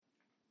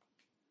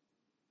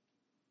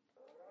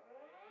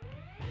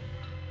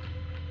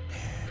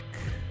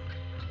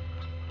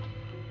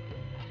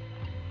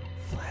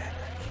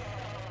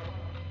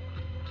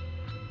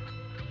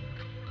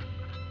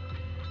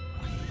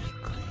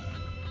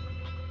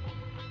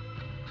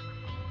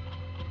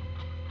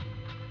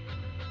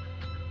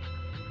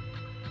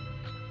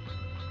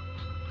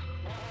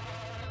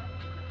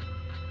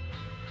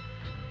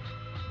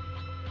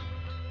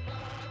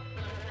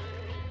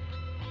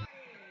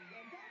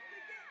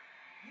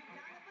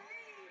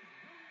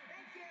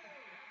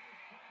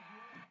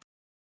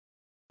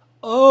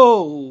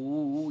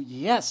Oh,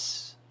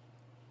 yes.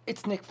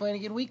 It's Nick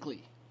Flanagan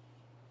Weekly.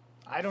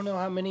 I don't know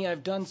how many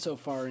I've done so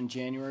far in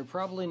January.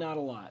 Probably not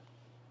a lot.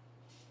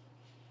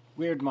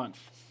 Weird month.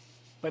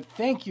 But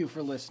thank you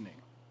for listening.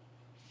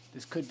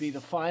 This could be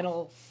the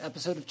final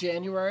episode of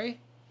January,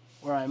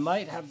 or I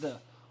might have the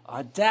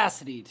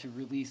audacity to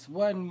release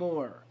one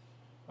more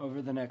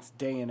over the next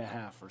day and a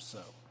half or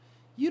so.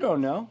 You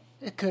don't know.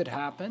 It could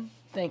happen.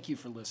 Thank you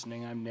for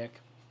listening. I'm Nick.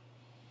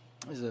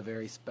 This is a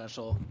very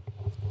special,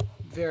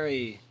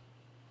 very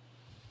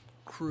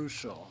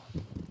crucial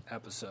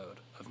episode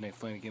of Nick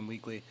Flanagan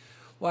Weekly.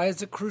 Why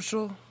is it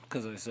crucial?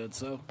 Because I said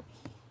so.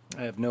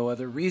 I have no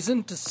other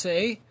reason to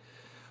say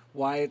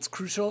why it's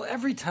crucial.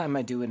 Every time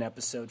I do an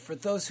episode, for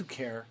those who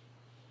care,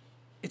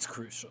 it's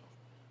crucial.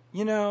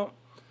 You know,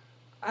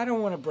 I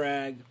don't want to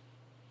brag,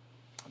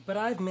 but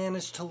I've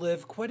managed to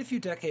live quite a few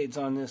decades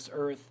on this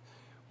earth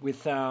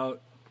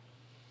without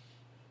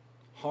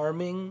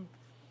harming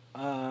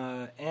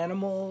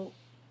animal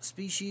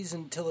species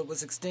until it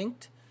was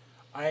extinct.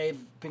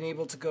 I've been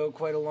able to go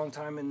quite a long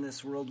time in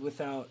this world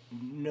without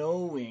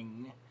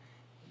knowing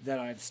that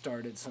I've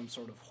started some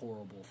sort of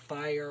horrible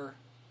fire.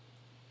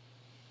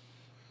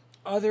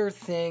 Other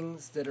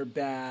things that are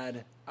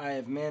bad, I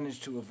have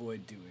managed to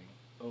avoid doing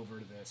over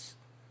this.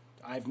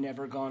 I've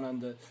never gone on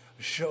the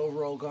Joe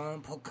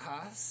Rogan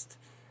podcast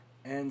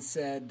and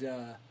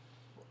said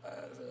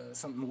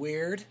something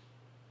weird.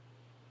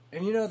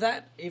 And you know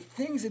that, if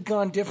things had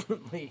gone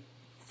differently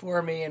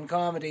for me in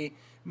comedy,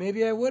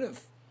 maybe I would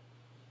have.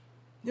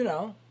 You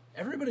know,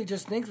 everybody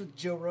just thinks with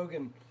Joe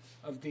Rogan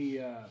of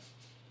the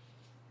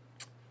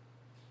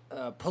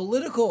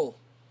political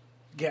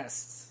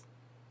guests.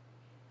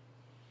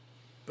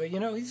 But, you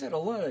know, he's had a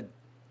lot of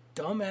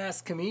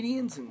dumbass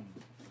comedians and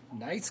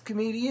nice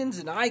comedians,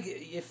 and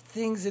if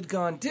things had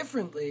gone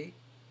differently,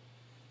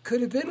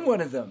 could have been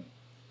one of them.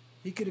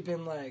 He could have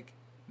been like,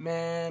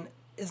 man,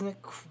 isn't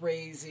it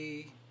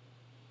crazy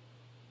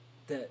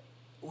that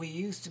we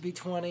used to be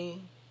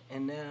 20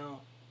 and now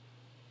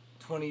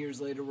 20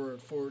 years later we're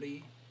at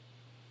 40?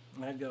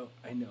 And I'd go,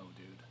 I know,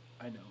 dude,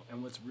 I know.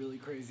 And what's really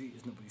crazy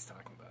is nobody's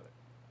talking about it.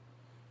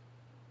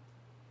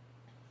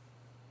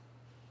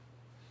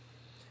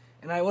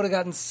 And I would have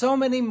gotten so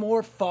many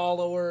more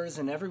followers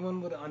and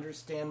everyone would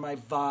understand my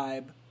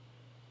vibe.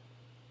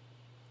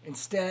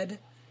 Instead,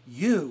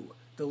 you,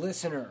 the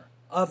listener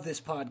of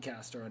this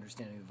podcast, are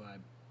understanding the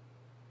vibe.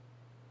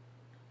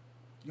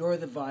 You're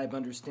the vibe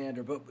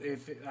understander. But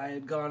if I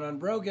had gone on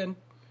Rogan,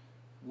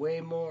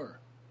 way more.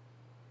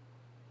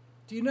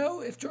 Do you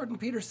know if Jordan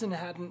Peterson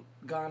hadn't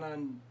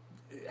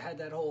had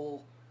that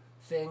whole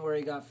thing where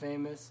he got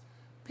famous,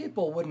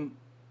 people wouldn't,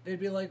 they'd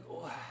be like,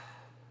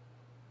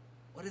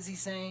 what is he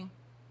saying?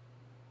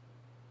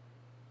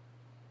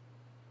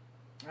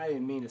 I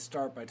didn't mean to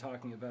start by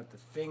talking about the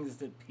things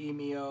that pee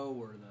me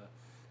or the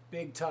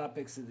big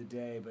topics of the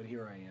day, but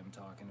here I am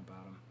talking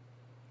about them.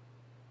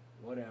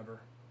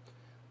 Whatever.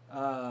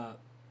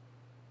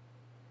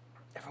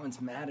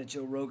 Everyone's mad at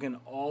Joe Rogan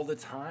all the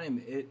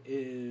time. It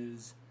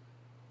is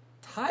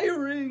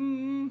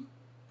tiring,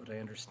 but I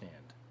understand.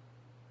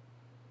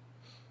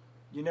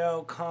 You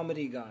know,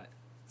 comedy got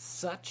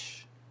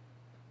such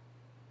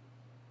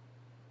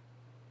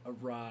a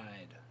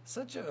ride,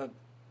 such a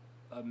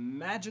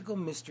magical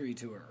mystery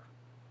tour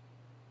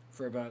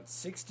for about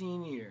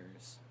 16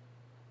 years,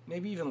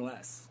 maybe even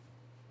less.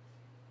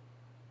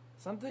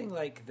 Something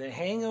like The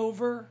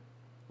Hangover.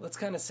 Let's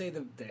kind of say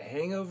the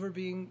Hangover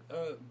being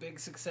a big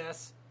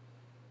success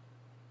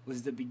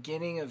was the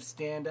beginning of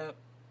stand-up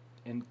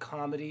and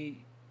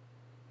comedy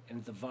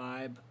and the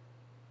vibe,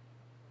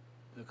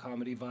 the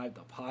comedy vibe,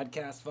 the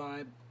podcast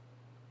vibe,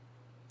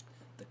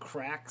 the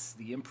cracks,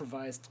 the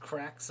improvised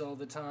cracks all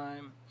the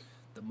time,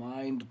 the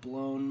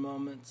mind-blown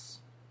moments.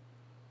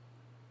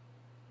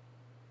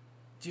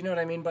 Do you know what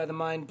I mean by the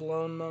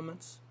mind-blown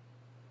moments?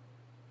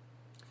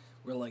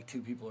 Where like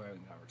two people are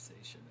having a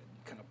conversation and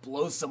you kind of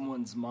blow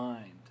someone's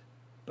mind.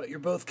 But you're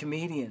both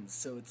comedians,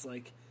 so it's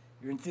like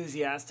you're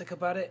enthusiastic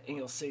about it and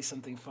you'll say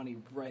something funny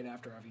right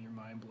after having your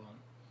mind blown.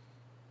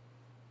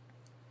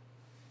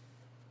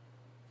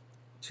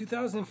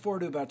 2004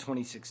 to about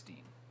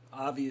 2016.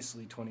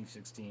 Obviously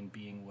 2016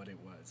 being what it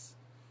was.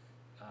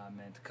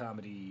 Meant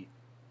comedy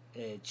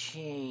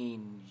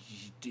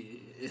changed.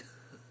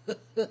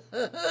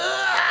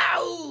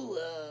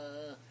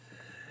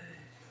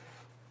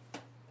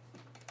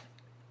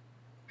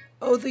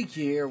 The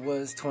year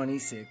was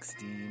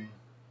 2016.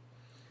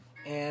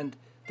 And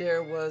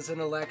there was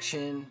an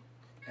election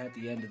at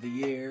the end of the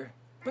year.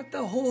 But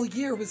the whole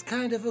year was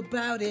kind of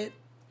about it.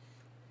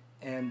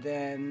 And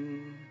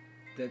then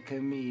the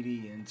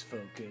comedians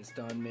focused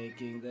on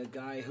making the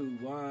guy who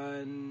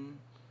won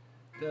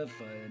the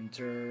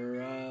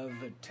center of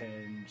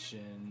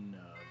attention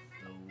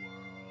of the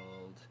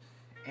world.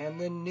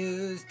 And the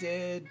news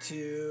did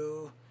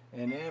too.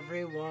 And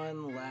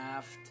everyone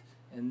laughed.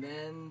 And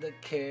then the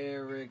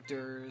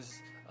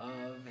characters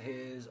of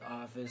his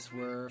office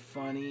were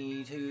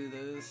funny to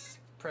the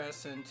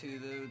press and to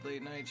the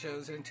late night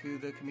shows and to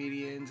the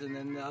comedians, and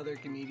then the other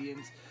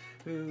comedians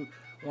who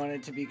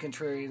wanted to be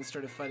contrarian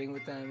started fighting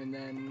with them, and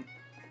then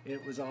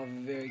it was all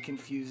very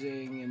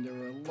confusing, and there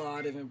were a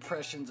lot of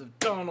impressions of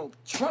Donald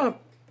Trump.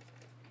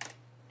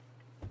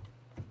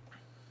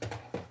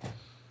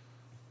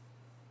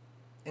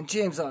 And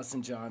James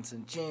Austin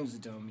Johnson, James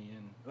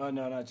Adomian. Oh,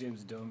 no, not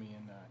James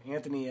Adomian.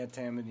 Anthony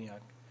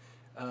Tamaniuk.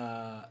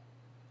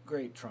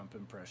 Great Trump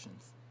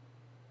impressions.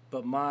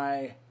 But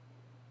my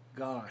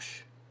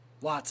gosh,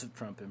 lots of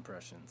Trump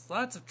impressions.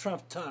 Lots of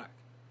Trump talk.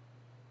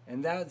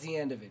 And that was the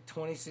end of it.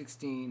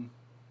 2016.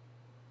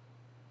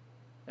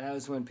 That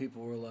was when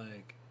people were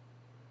like,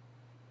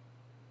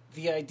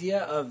 the idea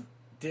of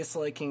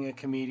disliking a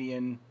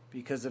comedian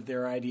because of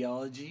their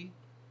ideology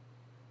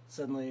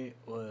suddenly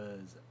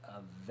was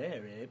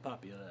very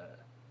popular.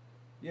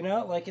 You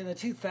know, like in the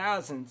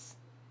 2000s,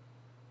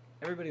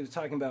 everybody was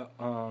talking about,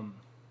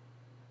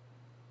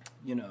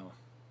 you know,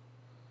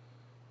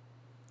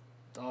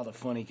 all the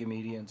funny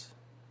comedians.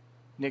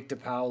 Nick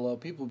DiPaolo.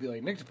 People would be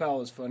like, Nick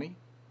DiPaolo is funny.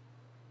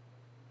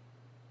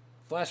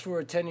 Flash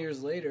forward 10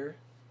 years later,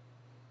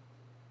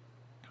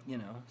 you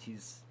know,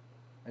 he's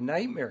a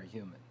nightmare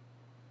human.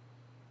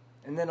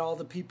 And then all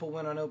the people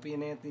went on Opie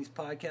and Anthony's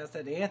podcast.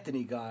 That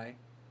Anthony guy,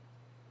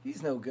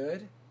 he's no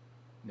good.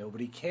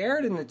 Nobody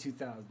cared in the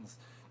 2000s.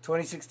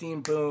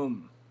 2016,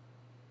 boom.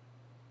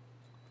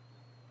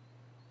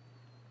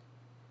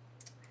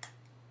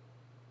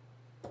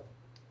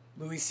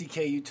 Louis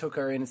C.K., you took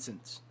our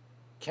innocence.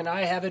 Can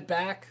I have it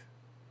back?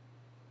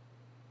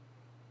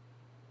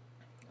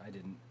 I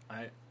didn't.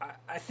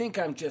 I think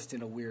I'm just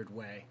in a weird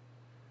way.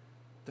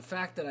 The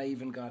fact that I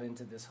even got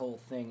into this whole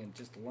thing and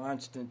just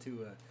launched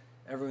into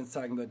everyone's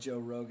talking about Joe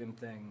Rogan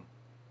thing,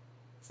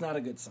 it's not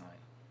a good sign.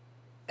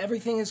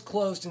 Everything is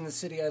closed in the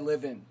city I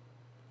live in.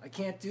 I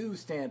can't do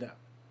stand-up.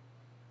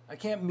 I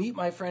can't meet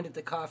my friend at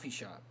the coffee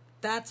shop.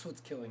 That's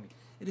what's killing me.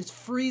 It is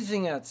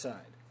freezing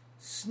outside.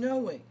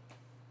 Snowing.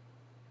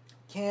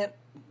 Can't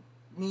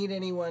meet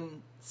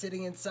anyone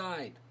sitting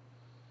inside.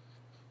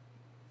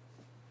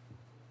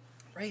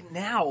 Right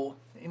now,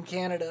 in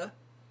Canada,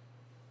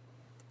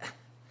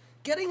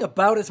 getting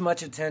about as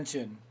much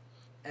attention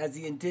as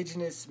the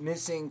Indigenous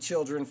missing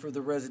children for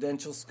the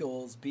residential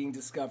schools being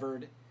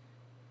discovered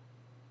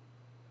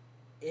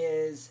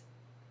is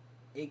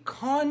a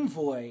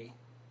convoy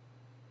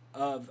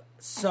of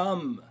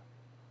some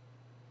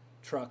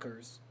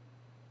truckers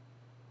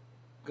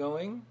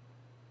going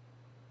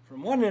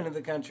from one end of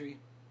the country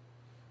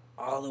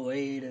all the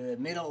way to the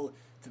middle,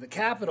 to the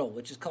capital,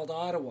 which is called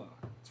Ottawa.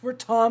 It's where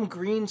Tom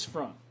Green's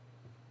from.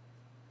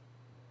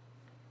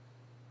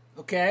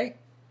 Okay?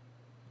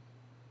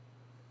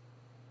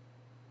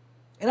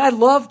 And I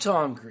love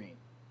Tom Green.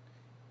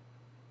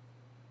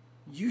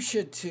 You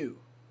should too.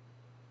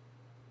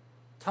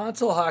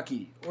 Tonsil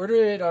Hockey. Order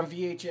it on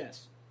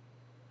VHS.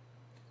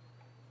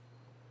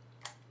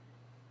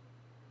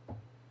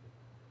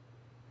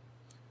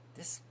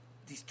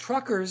 These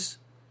truckers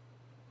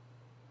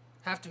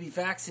have to be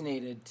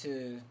vaccinated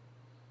to,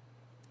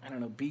 I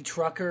don't know, be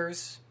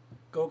truckers,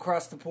 go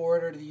across the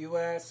border to the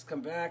U.S.,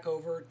 come back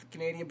over to the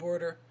Canadian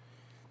border.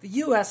 The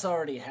U.S.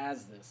 already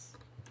has this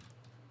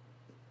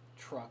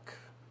truck.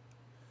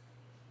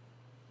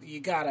 You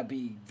gotta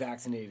be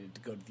vaccinated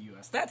to go to the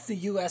U.S. That's the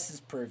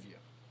U.S.'s purview.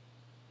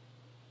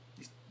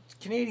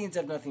 Canadians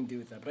have nothing to do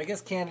with that, but I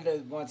guess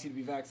Canada wants you to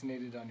be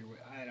vaccinated on your way.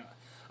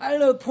 I don't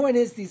know. The point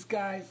is, these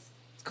guys,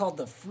 it's called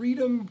the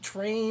Freedom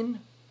Train,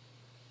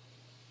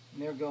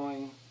 and they're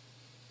going.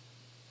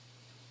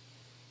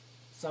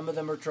 Some of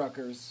them are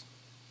truckers,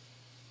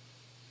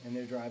 and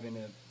they're driving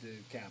to the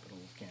capital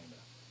of Canada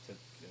to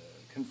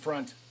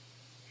confront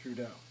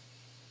Trudeau.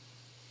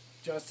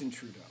 Justin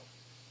Trudeau.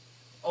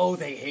 Oh,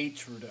 they hate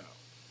Trudeau.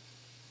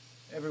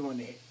 Everyone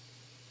hates.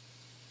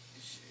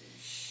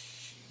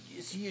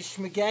 Is he a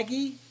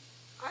schmagaggy?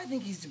 I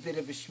think he's a bit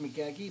of a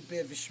schmagaggy, a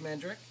bit of a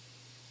schmendrick.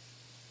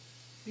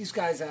 These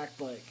guys act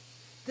like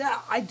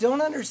that. I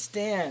don't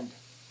understand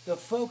the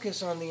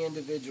focus on the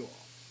individual.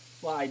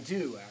 Well, I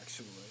do,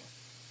 actually,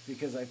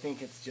 because I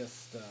think it's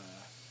just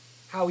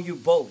how you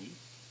bully.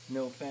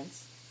 No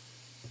offense.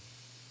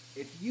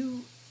 If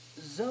you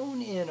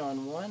zone in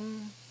on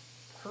one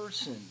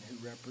person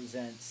who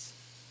represents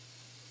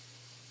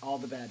all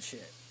the bad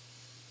shit,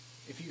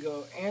 if you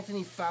go,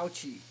 Anthony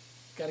Fauci,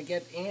 got to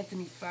get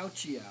Anthony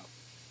Fauci out.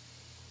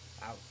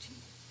 Ouchie.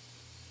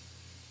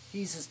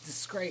 He's a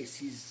disgrace.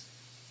 He's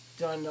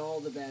done all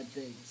the bad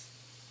things.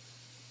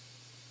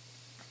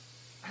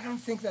 I don't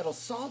think that'll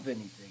solve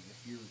anything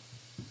if your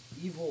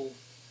evil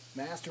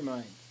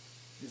mastermind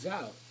is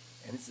out.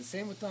 And it's the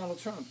same with Donald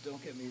Trump,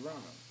 don't get me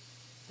wrong.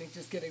 I think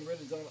just getting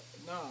rid of Donald...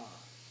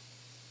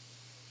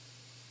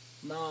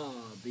 Nah,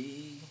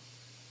 B.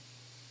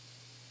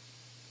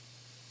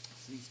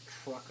 It's these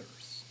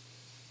truckers.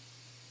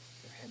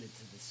 They're headed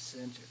to the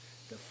center.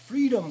 The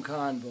Freedom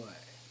Convoy.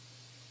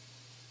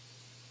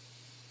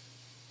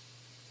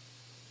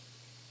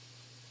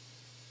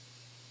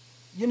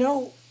 You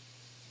know,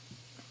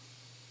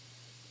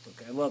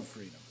 look, I love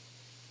freedom.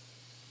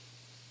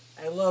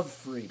 I love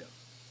freedom.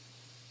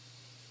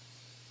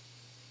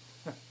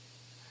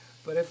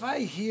 But if I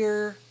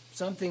hear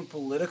something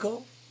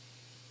political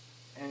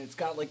and it's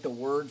got like the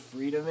word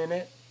freedom in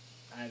it,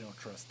 I don't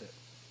trust it.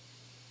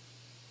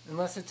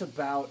 Unless it's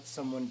about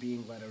someone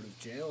being let out of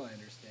jail, I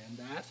understand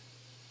that.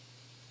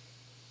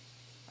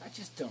 I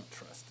just don't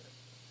trust it.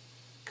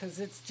 Because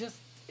it's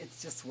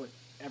just what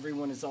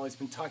everyone has always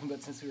been talking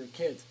about since we were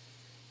kids.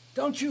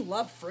 Don't you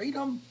love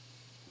freedom?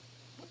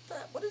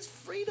 What is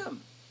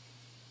freedom?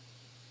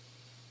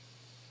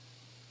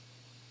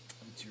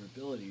 It's your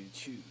ability to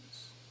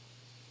choose.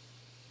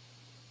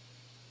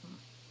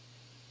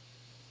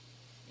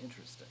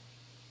 Interesting.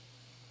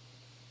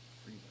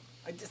 Freedom.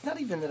 It's not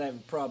even that I have a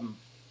problem.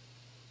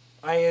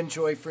 I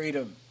enjoy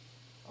freedom.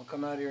 I'll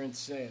come out here and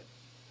say it.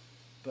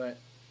 But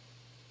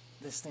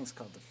this thing's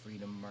called the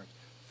Freedom March.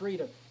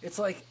 Freedom. It's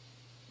like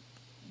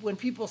when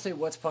people say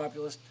what's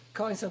populist,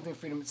 calling something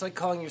freedom, it's like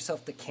calling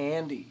yourself the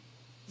candy.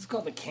 This is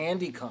called the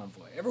candy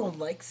convoy. Everyone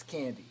likes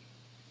candy.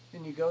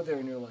 And you go there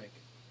and you're like,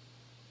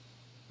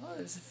 oh,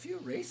 there's a few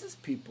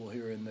racist people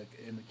here in the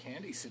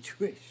candy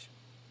situation.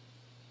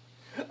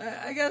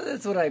 I guess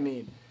that's what I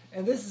mean.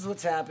 And this is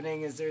what's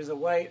happening is there's a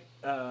white,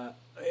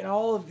 in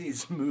all of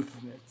these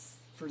movements,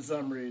 for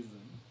some reason,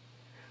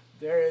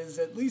 there is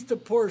at least a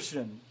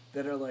portion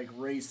that are like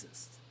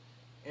racist.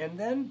 And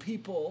then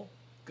people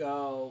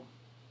go,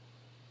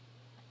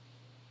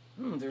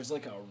 there's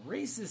like a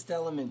racist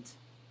element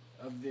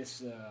of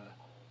this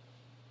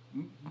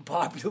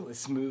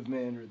populist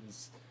movement or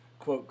this,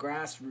 quote,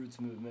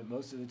 grassroots movement,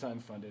 most of the time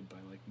funded by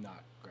like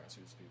not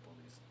grassroots people,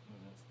 these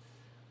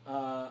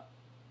movements.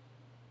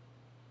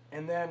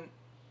 And then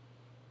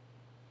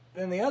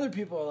the other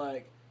people are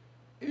like,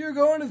 if you're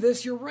going to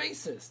this, you're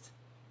racist.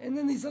 And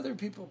then these other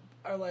people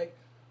are like,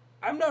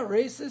 I'm not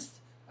racist.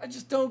 I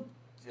just don't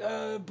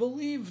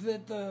believe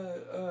that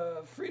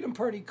the Freedom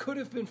Party could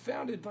have been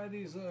founded by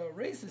these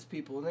racist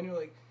people. And then you're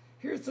like,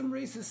 here's some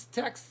racist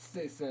texts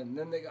they send. And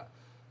then they go,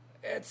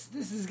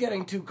 this is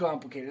getting too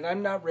complicated.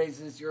 I'm not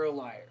racist. You're a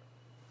liar.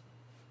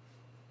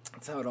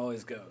 That's how it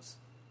always goes.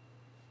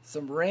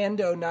 Some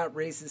rando, not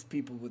racist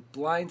people with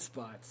blind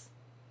spots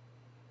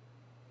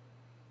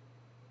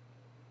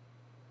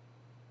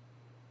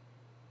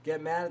get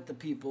mad at the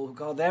people who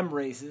call them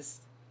racist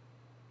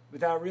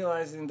without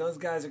realizing those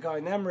guys are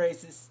calling them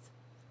racist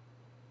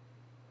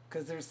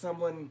because there's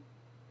someone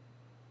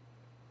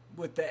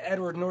with the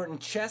Edward Norton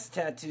chest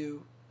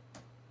tattoo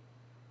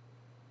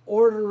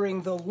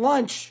ordering the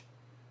lunch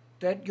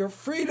that your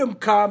freedom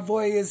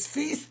convoy is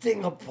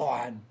feasting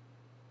upon.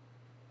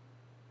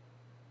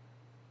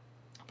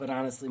 But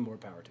honestly, more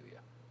power to you.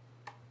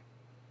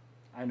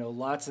 I know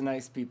lots of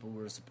nice people who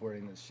are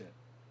supporting this shit.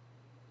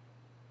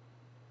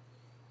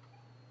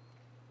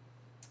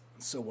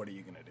 So what are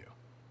you going to do?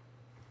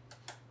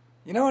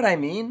 You know what I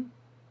mean?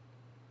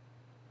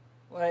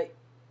 Like,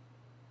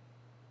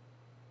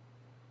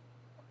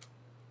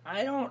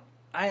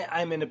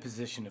 I'm in a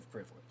position of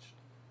privilege.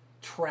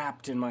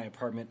 Trapped in my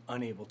apartment,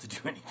 unable to do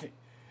anything.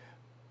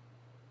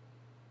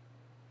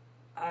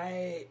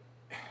 I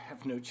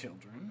have no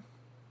children.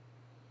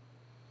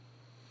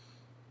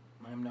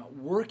 I'm not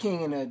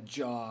working in a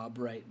job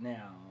right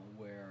now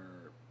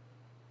where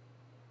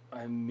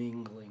I'm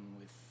mingling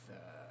with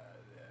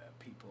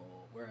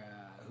people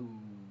who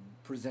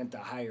present a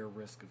higher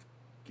risk of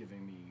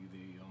giving me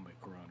the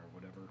Omicron or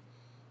whatever.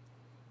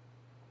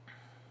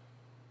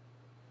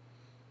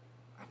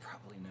 I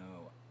probably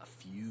know a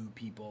few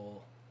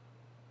people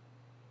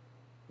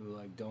who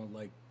don't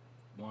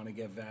want to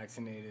get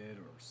vaccinated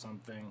or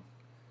something.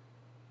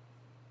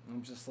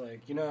 I'm just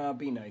like, be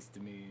nice to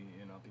me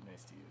and I'll be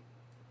nice to you.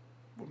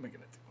 What am I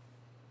gonna do?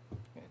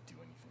 I can't do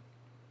anything.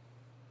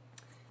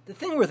 The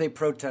thing where they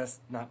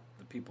protest, not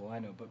the people I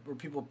know, but where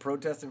people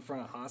protest in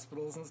front of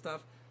hospitals and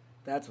stuff,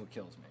 that's what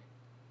kills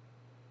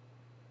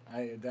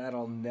me. That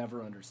I'll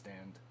never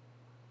understand.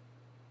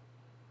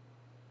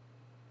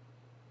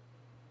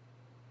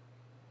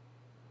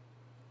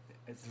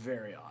 It's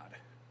very odd.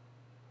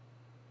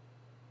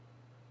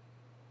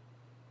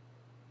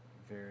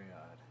 Very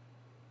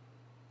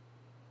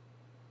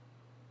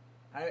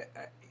odd.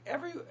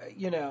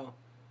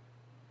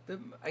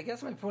 I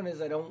guess my point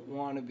is I don't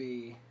want to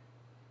be,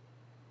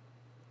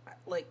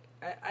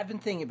 I've been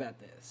thinking about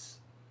this.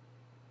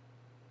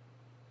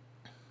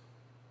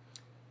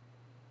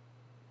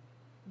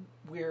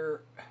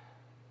 We're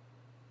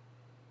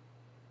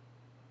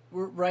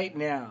right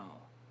now,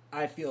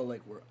 I feel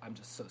like I'm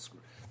just so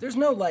screwed. There's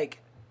no,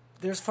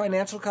 there's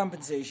financial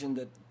compensation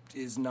that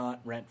is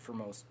not rent for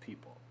most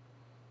people,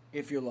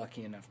 if you're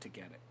lucky enough to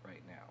get it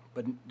right now.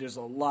 But there's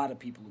a lot of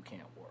people who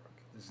can't work.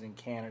 This is in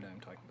Canada I'm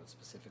talking about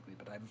specifically,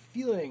 but I have a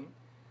feeling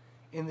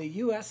in the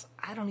U.S.,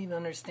 I don't even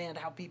understand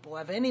how people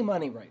have any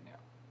money right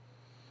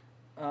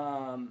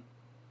now.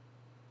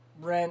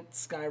 Rent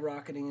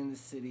skyrocketing in the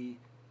city.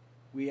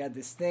 We had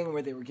this thing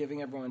where they were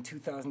giving everyone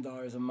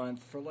 $2,000 a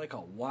month for a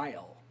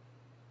while.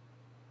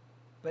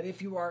 But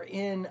if you are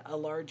in a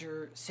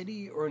larger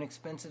city or an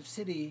expensive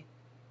city,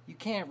 you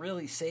can't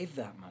really save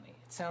that money.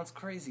 It sounds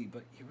crazy,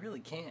 but you really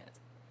can't.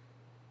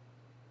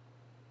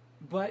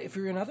 But if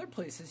you're in other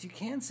places, you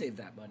can save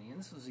that money, and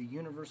this was a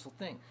universal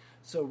thing.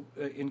 So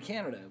in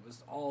Canada, it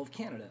was all of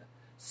Canada.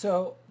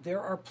 So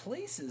there are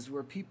places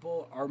where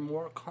people are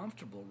more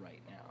comfortable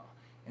right now,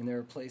 and there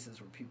are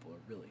places where people are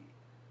really,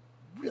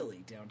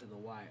 really down to the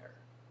wire.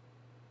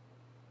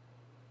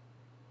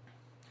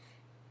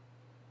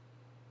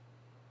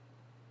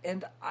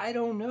 And I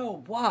don't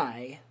know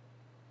why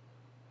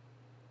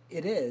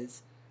it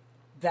is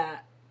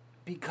that,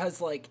 because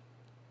like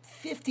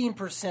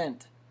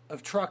 15%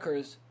 of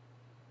truckers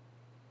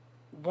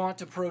want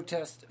to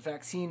protest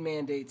vaccine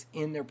mandates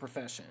in their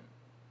profession.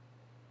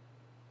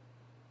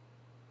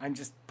 I'm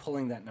just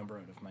pulling that number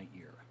out of my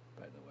ear,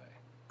 by the way.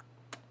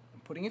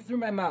 I'm putting it through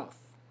my mouth.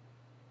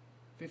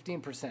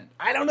 15%.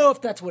 I don't know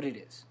if that's what it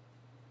is,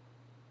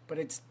 but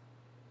it's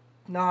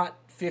not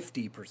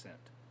 50%.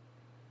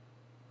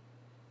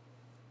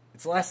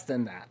 It's less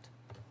than that.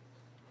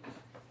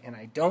 And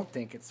I don't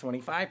think it's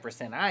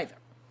 25% either.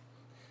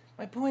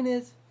 My point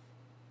is,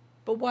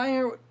 but why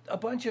aren't a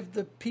bunch of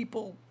the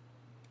people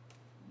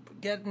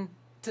getting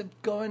to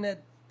going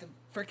at the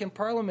frickin'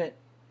 parliament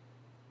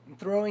and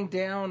throwing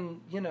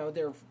down,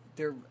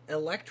 their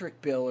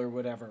electric bill or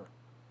whatever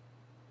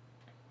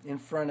in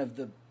front of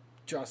the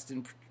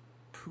Justin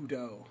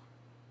Trudeau?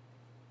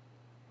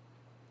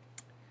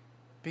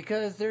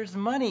 Because there's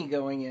money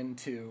going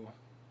into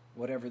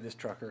whatever this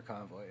trucker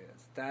convoy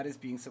is. That is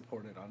being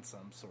supported on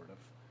some sort of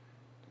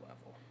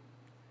level.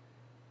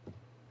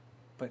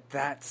 But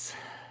that's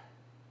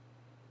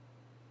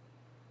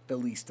the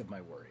least of my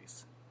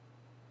worries.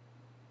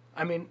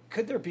 I mean,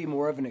 could there be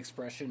more of an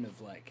expression of,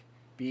 like,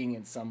 being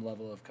in some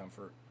level of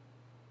comfort?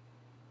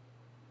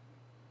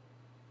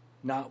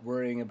 Not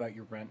worrying about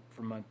your rent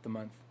from month to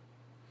month?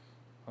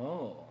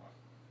 Oh.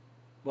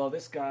 Well,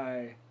 this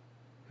guy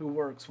who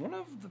works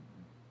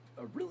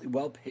a really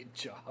well-paid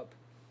job.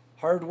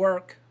 Hard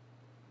work,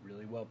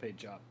 really well-paid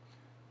job.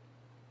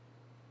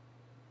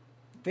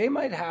 They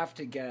might have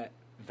to get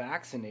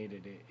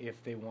vaccinated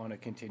if they want to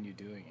continue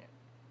doing it.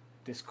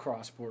 This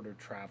cross-border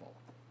travel,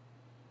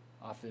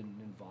 often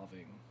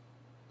involving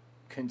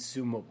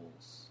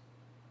consumables.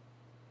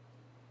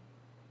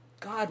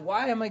 God,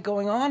 why am I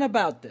going on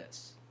about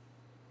this?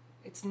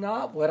 It's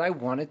not what I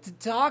wanted to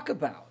talk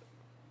about.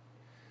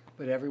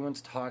 But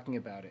everyone's talking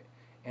about it.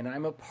 And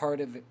I'm a part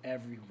of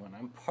everyone.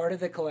 I'm part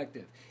of the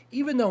collective.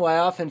 Even though I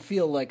often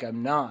feel like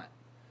I'm not.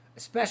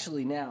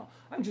 Especially now.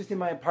 I'm just in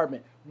my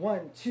apartment.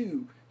 1,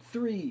 2,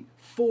 3,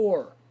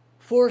 4.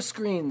 4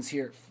 screens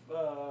here.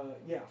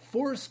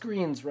 4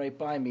 screens right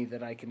by me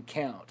that I can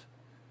count.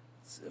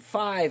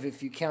 5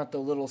 if you count the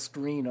little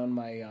screen on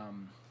my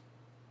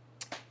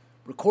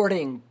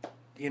recording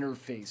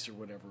interface or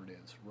whatever it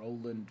is.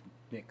 Roland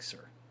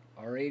Mixer.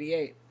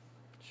 R88.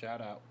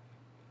 Shout out.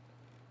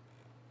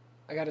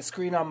 I got a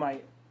screen on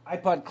my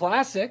iPod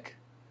Classic.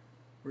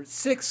 We're at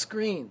 6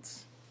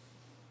 screens.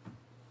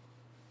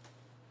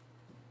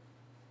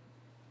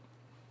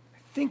 I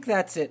think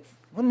that's it.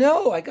 Well,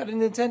 no, I got a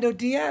Nintendo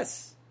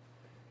DS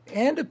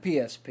and a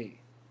PSP.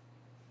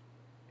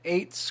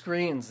 8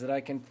 screens that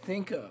I can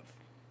think of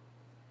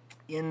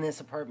in this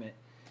apartment.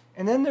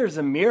 And then there's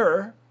a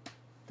mirror.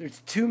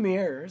 There's 2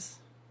 mirrors.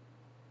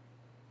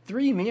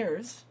 3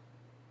 mirrors.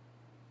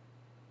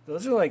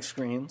 Those are like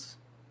screens.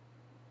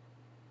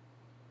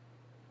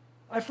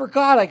 I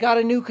forgot I got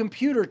a new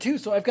computer too,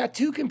 so I've got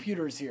 2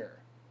 computers here.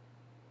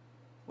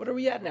 What are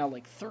we at now?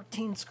 Like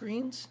 13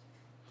 screens?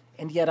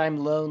 And yet I'm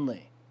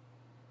lonely.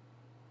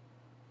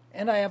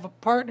 And I have a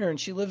partner and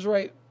she lives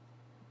right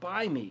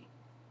by me.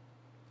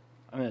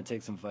 I'm going to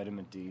take some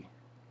vitamin D.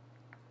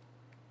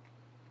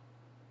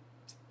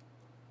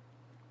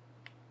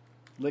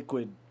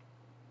 Liquid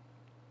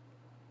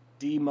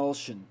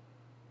D-emulsion.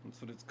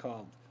 That's what it's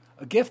called.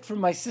 A gift from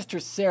my sister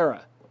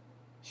Sarah.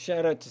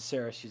 Shout out to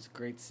Sarah. She's a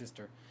great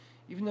sister.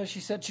 Even though she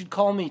said she'd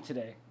call me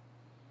today.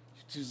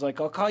 She was like,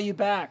 I'll call you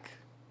back.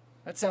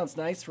 That sounds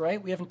nice,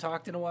 right? We haven't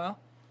talked in a while.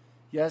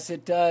 Yes,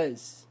 it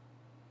does.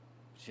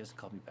 She hasn't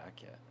called me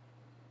back yet.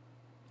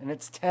 And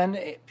it's 10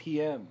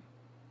 p.m.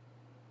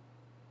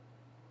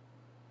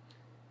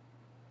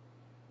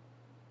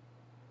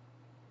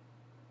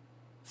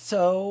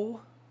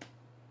 So,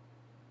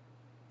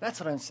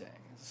 that's what I'm saying.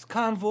 It's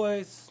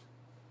convoys.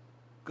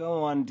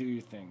 Go on, do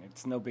your thing.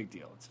 It's no big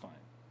deal. It's fine.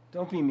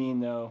 Don't be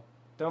mean, though.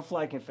 Don't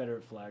fly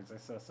Confederate flags. I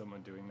saw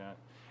someone doing that.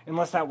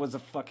 Unless that was a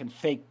fucking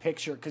fake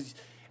picture, because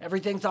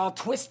everything's all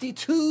twisty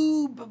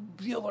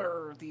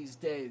tubular these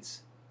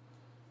days.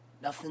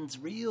 Nothing's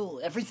real.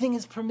 Everything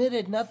is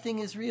permitted. Nothing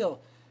is real.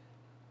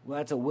 Well,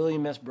 that's a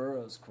William S.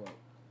 Burroughs quote.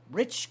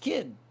 Rich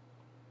kid.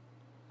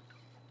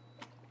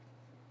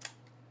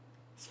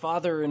 His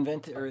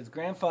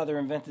grandfather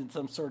invented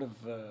some sort of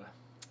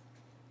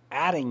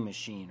adding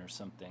machine or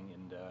something,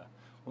 and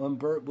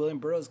William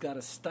Burroughs got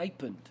a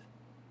stipend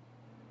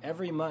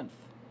every month,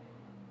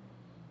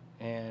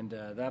 and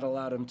that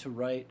allowed him to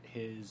write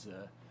his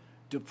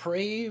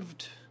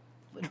depraved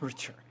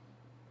literature.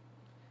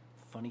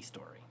 Funny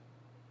story.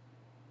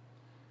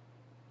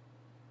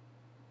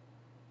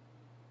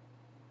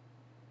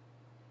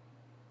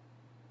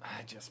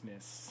 I just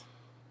miss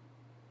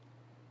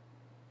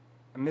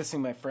I'm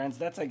missing my friends.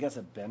 That's, I guess,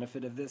 a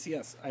benefit of this.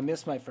 Yes, I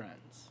miss my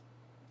friends.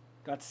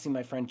 Got to see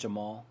my friend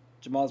Jamal.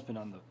 Jamal's been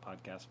on the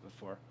podcast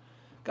before.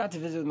 Got to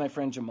visit with my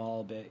friend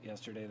Jamal a bit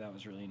yesterday. That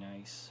was really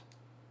nice.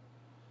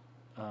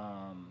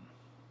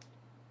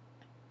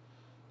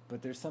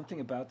 But there's something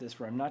about this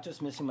where I'm not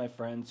just missing my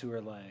friends who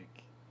are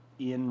like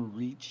in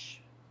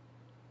reach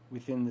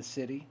within the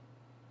city,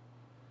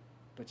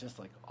 but just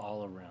like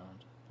all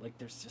around. Like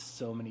there's just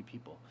so many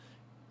people.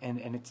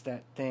 And it's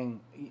that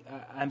thing.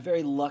 I'm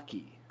very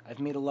lucky. I've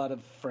made a lot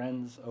of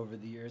friends over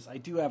the years. I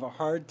do have a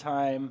hard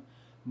time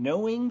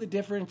knowing the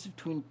difference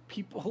between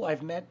people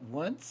I've met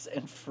once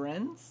and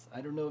friends.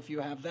 I don't know if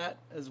you have that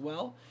as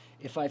well.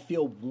 If I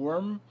feel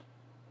warm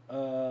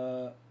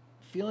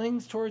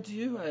feelings towards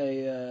you,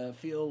 I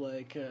feel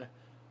like,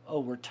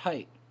 we're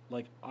tight.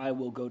 Like, I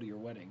will go to your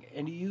wedding.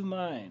 And you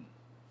mine.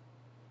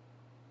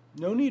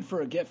 No need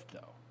for a gift,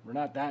 though. We're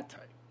not that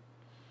tight.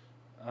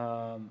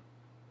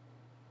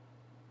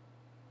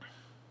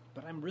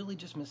 But I'm really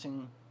just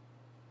missing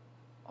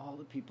all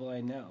the people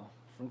I know.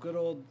 From good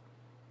old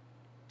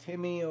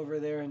Timmy over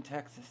there in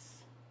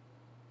Texas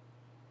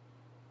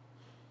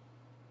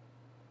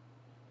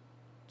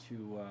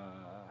to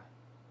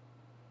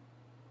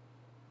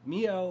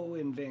Mio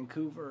in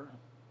Vancouver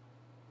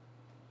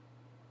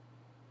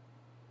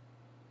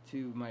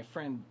to my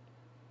friend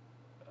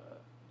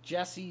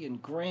Jesse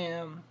and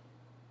Graham,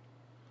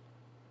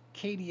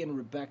 Katie and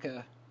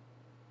Rebecca,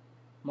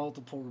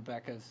 multiple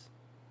Rebeccas,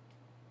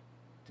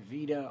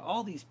 Davida,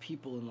 all these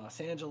people in Los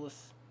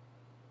Angeles,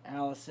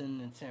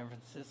 Allison in San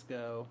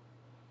Francisco,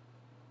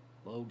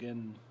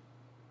 Logan,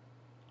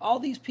 all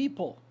these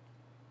people.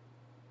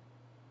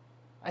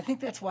 I think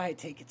that's why I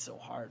take it so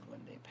hard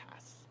when they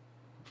pass.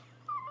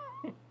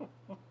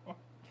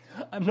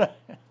 I'm not...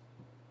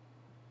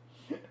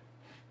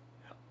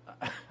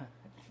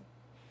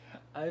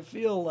 I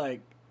feel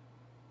like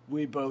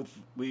we're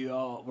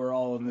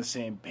all on the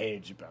same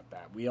page about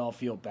that. We all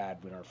feel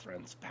bad when our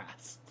friends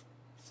pass.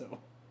 So I'm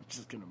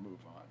just going to move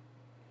on.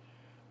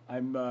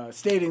 I'm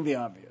stating the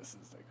obvious,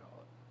 as they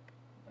call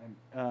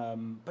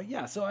it. But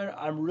yeah, so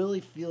I'm really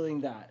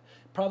feeling that.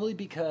 Probably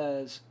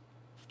because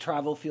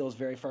travel feels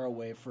very far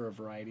away for a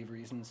variety of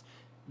reasons.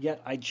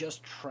 Yet I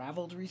just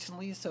traveled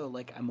recently, so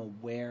like I'm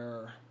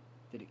aware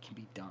that it can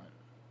be done,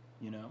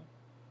 you know?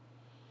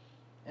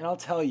 And I'll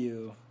tell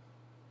you,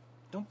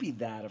 don't be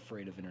that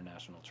afraid of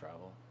international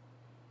travel.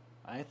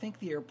 I think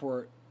the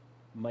airport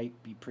might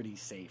be pretty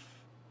safe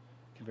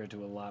compared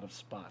to a lot of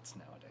spots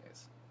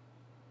nowadays.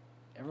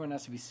 Everyone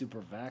has to be super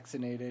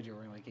vaccinated. You're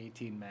wearing like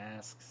 18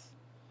 masks.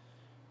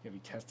 You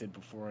gotta be tested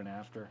before and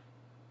after.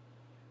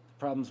 The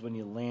problem's when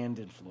you land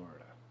in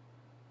Florida.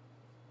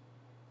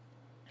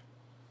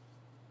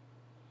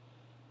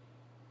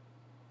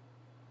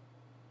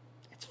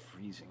 It's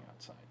freezing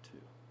outside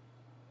too.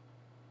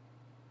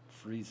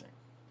 Freezing.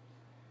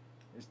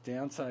 There's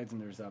downsides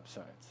and there's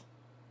upsides,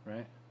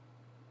 right?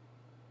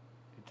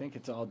 You'd think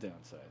it's all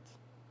downsides.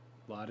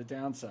 A lot of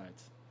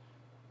downsides.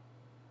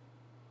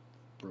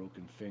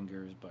 Broken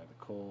fingers by the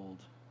cold.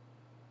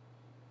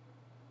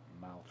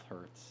 Mouth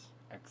hurts.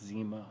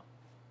 Eczema.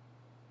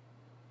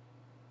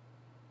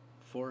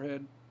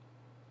 Forehead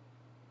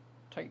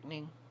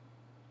tightening.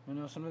 You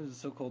know, sometimes it's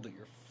so cold that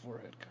your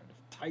forehead kind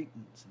of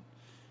tightens.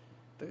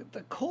 And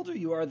the colder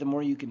you are, the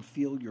more you can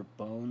feel your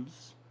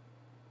bones.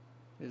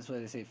 That's why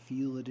they say,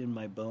 feel it in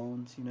my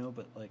bones, you know,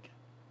 but like,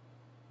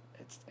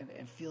 it's,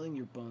 and feeling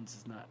your bones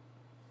is not,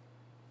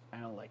 I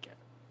don't like it.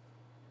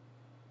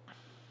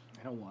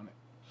 I don't want it.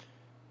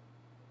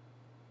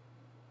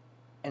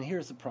 And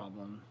here's the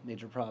problem,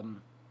 major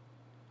problem.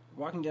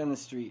 Walking down the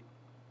street.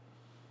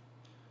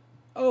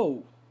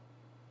 Oh,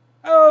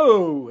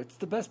 it's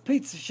the best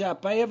pizza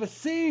shop I ever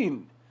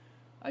seen.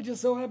 I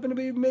just so happen to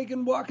be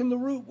walking the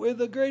route where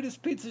the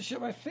greatest pizza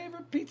shop, my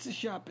favorite pizza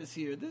shop is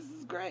here. This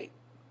is great.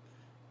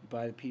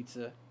 Buy the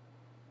pizza,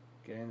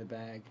 get it in the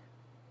bag,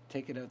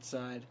 take it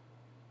outside.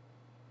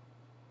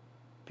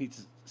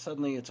 Pizza,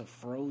 suddenly it's a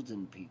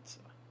frozen pizza.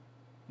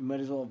 You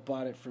might as well have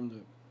bought it from the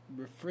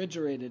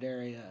refrigerated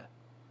area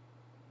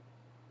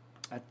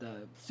at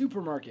the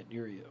supermarket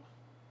near you.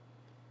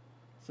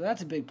 So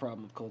that's a big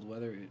problem with cold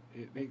weather.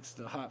 It makes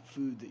the hot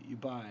food that you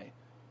buy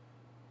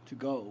to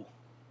go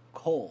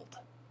cold.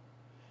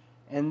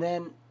 And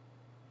then,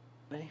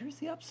 but here's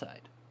the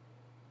upside.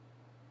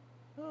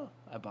 Oh,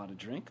 I bought a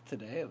drink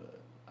today.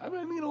 I'm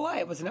not even going to lie.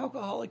 It was an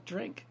alcoholic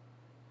drink.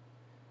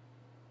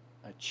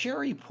 A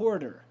cherry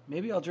porter.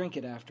 Maybe I'll drink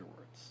it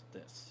afterwards.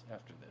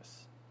 After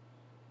this.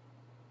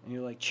 And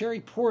you're like,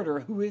 cherry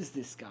porter? Who is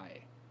this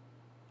guy?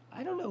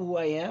 I don't know who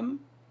I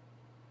am.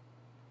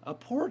 A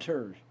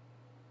porter.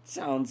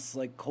 Sounds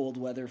like cold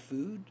weather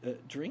food.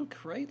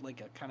 Drink, right?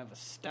 Like a kind of a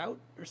stout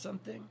or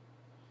something.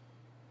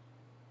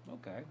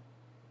 Okay.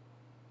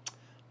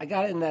 I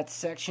got it in that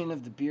section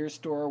of the beer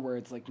store where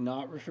it's like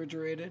not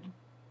refrigerated.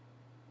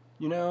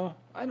 You know,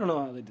 I don't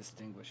know how they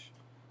distinguish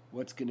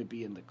what's going to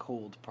be in the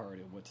cold part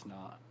and what's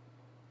not.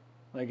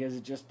 Like, is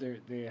it just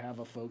they have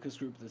a focus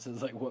group that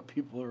says like what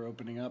people are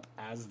opening up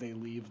as they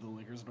leave the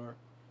liquor store?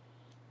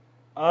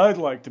 I'd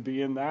like to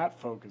be in that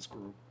focus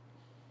group.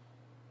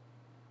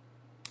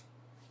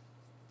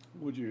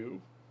 Would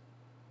you?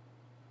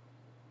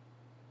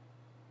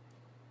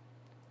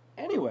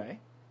 Anyway,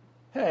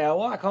 hey, I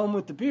walk home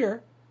with the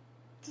beer.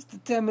 Just a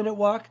 10-minute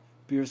walk.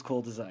 Beer's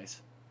cold as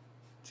ice.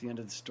 It's the end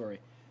of the story.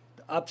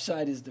 The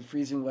upside is the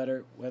freezing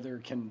weather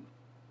can,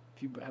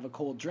 if you have a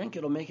cold drink,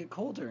 it'll make it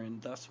colder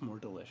and thus more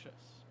delicious.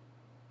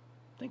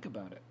 Think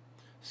about it.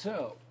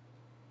 So,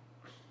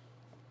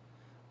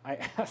 I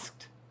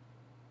asked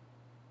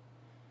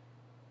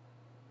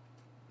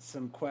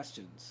some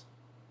questions.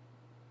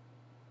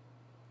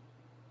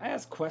 I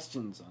asked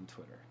questions on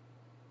Twitter.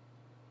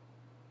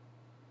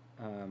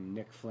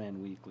 Nick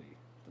Flan Weekly,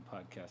 the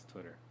podcast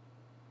Twitter.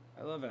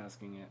 I love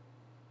asking it.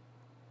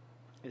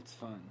 It's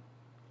fun.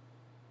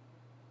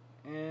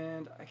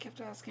 And I kept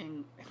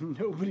asking, and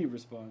nobody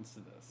responds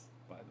to this,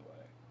 by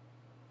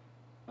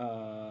the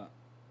way.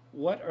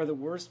 What are the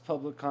worst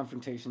public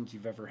confrontations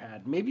you've ever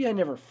had? Maybe I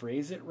never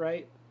phrase it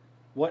right.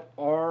 What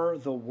are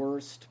the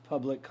worst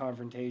public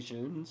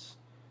confrontations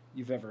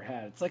you've ever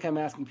had? It's like I'm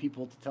asking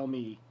people to tell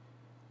me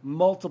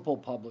multiple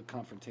public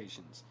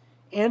confrontations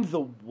and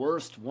the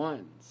worst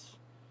ones.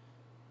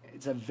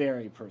 It's a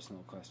very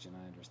personal question,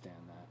 I understand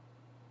that.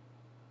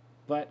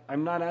 But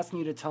I'm not asking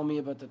you to tell me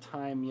about the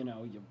time,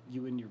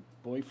 you and your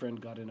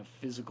boyfriend got in a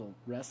physical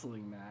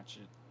wrestling match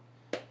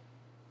at,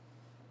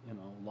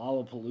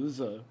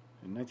 Lollapalooza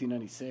in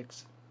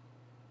 1996.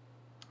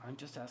 I'm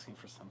just asking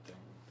for something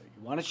that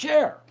you want to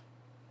share.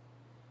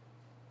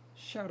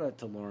 Shout out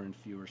to Lauren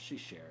Fewer, she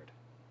shared.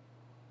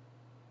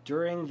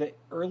 During the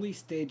early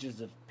stages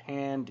of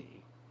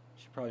Pandy,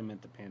 she probably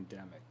meant the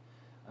pandemic,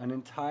 an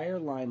entire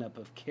lineup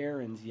of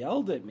Karens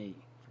yelled at me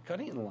for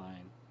cutting in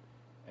line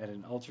at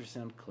an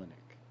ultrasound clinic.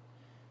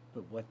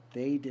 But what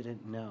they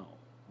didn't know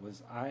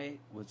was I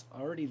was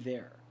already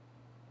there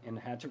and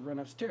had to run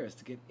upstairs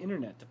to get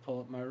internet to pull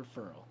up my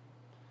referral.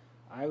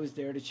 I was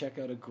there to check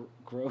out a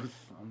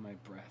growth on my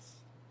breast.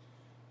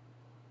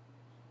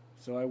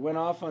 So I went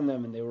off on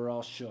them and they were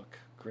all shook.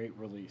 Great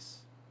release.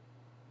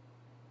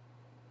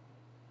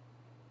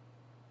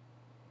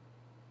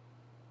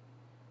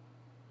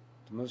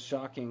 The most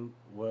shocking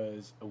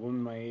was a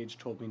woman my age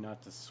told me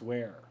not to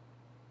swear.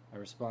 I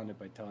responded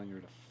by telling her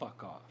to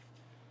fuck off.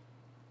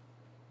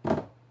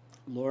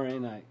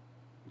 Lauren, I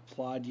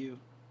applaud you.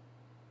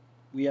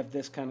 We have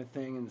this kind of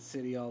thing in the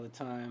city all the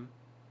time.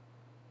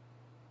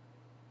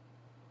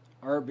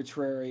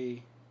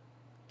 Arbitrary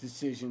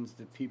decisions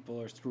that people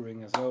are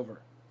screwing us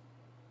over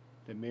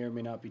that may or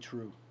may not be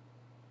true.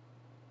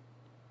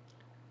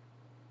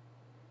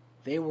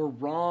 They were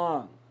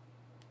wrong.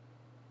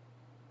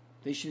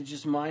 They should have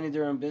just minded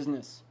their own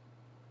business.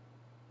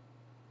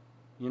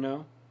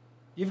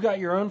 You've got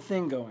your own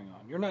thing going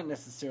on. You're not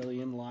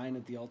necessarily in line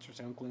at the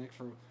ultrasound clinic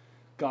for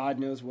God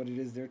knows what it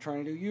is they're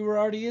trying to do. You were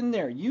already in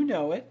there. You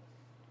know it.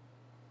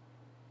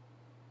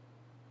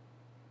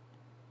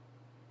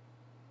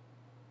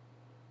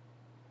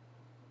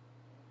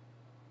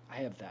 I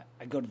have that.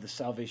 I go to the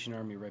Salvation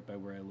Army right by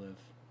where I live.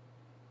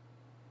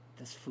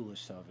 This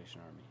foolish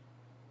Salvation Army.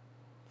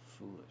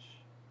 Foolish.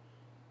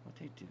 What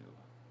they do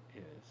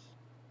is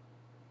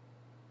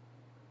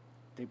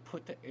they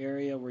put the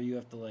area where you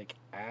have to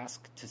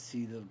ask to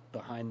see the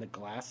behind the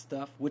glass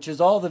stuff, which is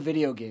all the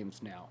video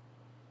games now.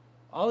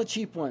 All the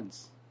cheap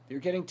ones. They're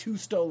getting too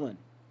stolen.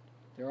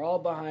 They're all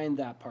behind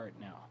that part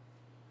now.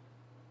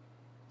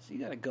 So you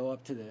got to go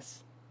up to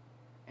this.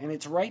 And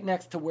it's right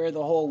next to where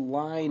the whole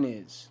line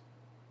is.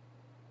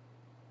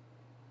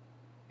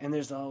 And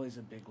there's always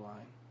a big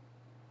line.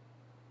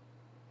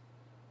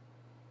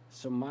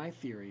 So my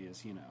theory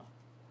is,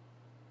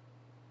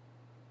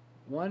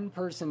 one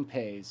person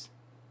pays,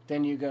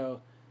 then you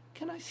go,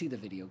 can I see the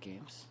video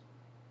games?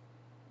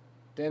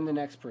 Then the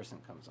next person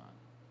comes on.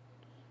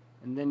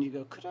 And then you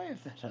go, could I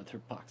have that other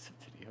box of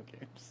video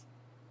games?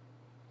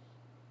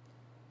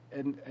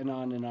 And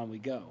on we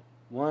go.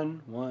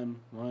 One.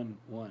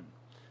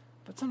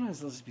 But sometimes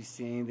they'll just be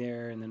standing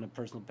there, and then a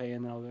person will pay,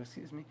 and then I'll go,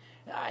 excuse me.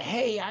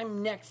 Hey,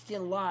 I'm next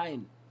in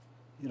line.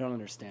 You don't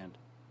understand.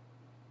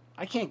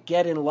 I can't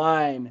get in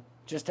line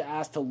just to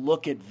ask to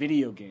look at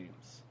video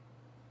games.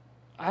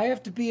 I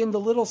have to be in the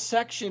little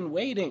section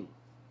waiting.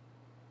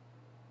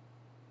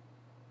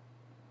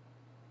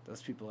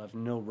 Those people have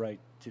no right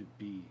to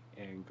be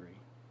angry.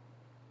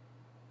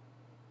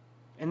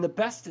 And the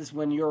best is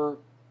when you're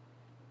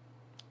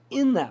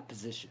in that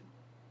position.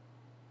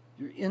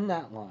 You're in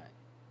that line.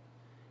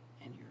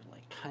 And you're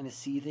kind of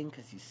seething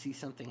because you see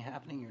something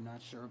happening you're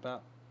not sure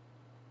about.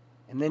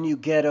 And then you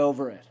get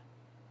over it.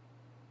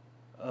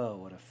 Oh,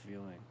 what a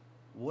feeling.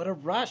 What a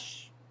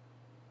rush.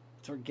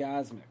 It's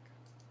orgasmic.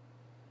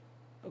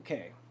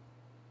 Okay.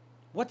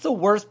 What's the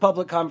worst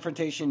public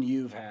confrontation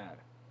you've had?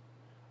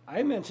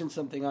 I mentioned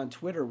something on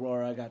Twitter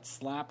where I got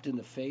slapped in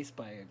the face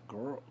by a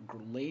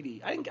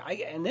lady.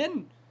 And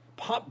then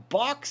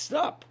boxed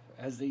up,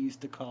 as they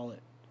used to call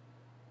it.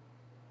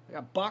 I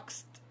got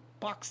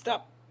boxed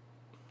up.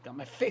 Got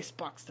my face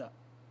boxed up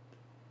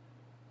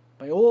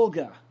by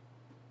Olga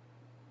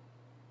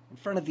in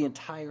front of the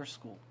entire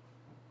school.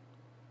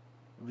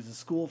 It was a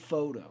school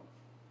photo.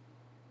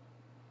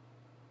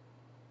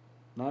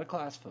 Not a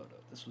class photo.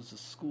 This was a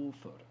school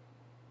photo.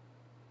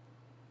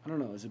 I don't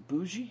know. Is it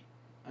bougie?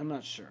 I'm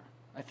not sure.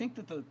 I think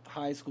that the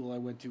high school I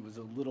went to was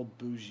a little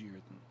bougier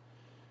than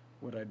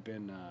what I'd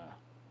been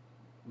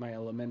my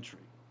elementary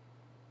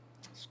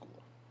school.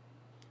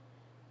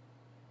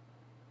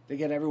 They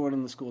get everyone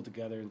in the school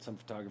together, and some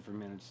photographer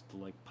managed to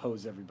like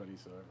pose everybody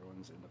so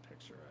everyone's in the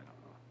picture.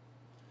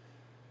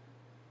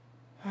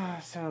 I don't know.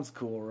 Sounds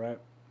cool, right?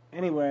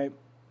 Anyway,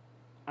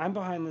 I'm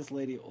behind this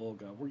lady,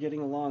 Olga. We're getting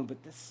along,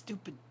 but this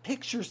stupid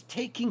picture's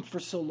taking for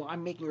so long.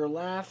 I'm making her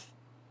laugh.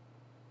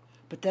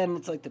 But then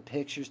it's like the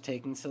picture's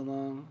taking so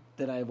long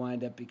that I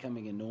wind up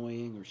becoming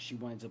annoying, or she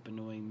winds up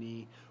annoying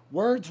me.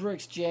 Words were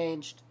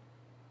exchanged.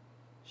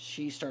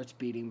 She starts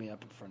beating me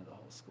up in front of the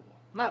whole school.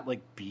 Not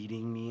like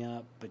beating me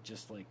up, but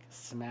just like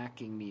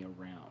smacking me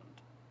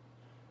around.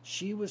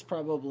 She was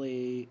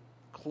probably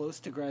close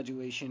to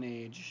graduation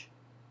age,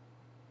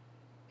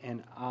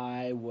 and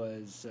I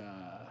was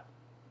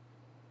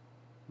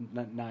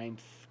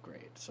ninth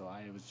grade, so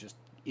I was just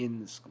in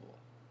the school.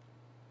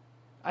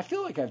 I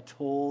feel like I've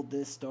told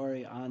this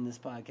story on this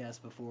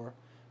podcast before,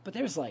 but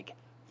there's like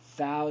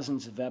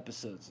thousands of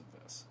episodes of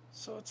this,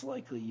 so it's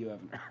likely you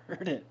haven't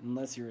heard it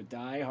unless you're a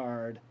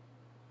diehard.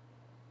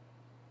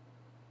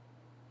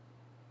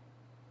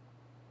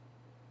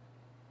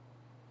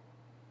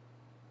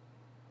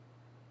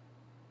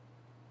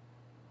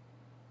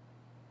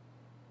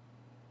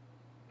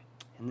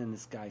 And then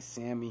this guy,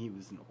 Sammy, he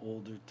was an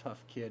older,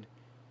 tough kid.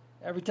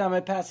 Every time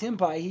I pass him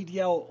by, he'd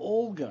yell,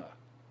 Olga.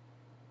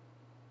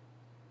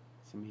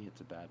 To me,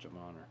 it's a badge of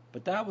honor.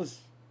 But that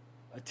was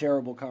a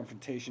terrible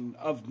confrontation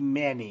of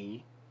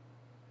many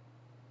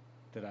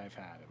that I've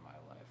had in my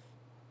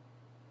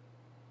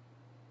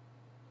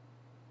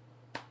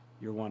life.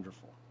 You're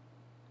wonderful.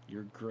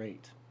 You're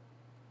great.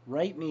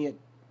 Write me at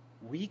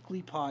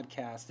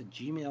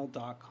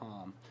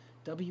weeklypodcast@gmail.com.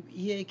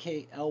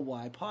 WEAKLY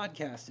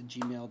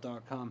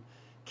podcast@gmail.com.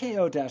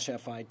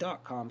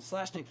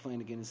 ko-fi.com/Nick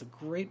Flanagan is a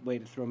great way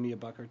to throw me a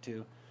buck or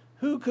two.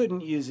 Who couldn't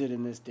use it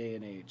in this day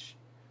and age?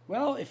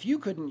 Well, if you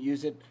couldn't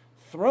use it,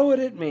 throw it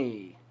at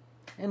me.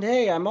 And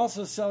hey, I'm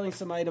also selling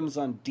some items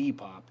on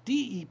Depop,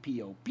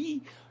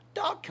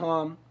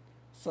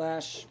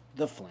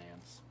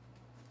 DEPOP.com/theflans.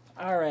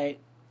 All right,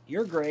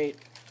 you're great.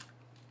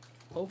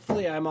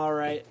 Hopefully I'm all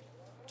right.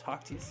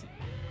 Talk to you soon.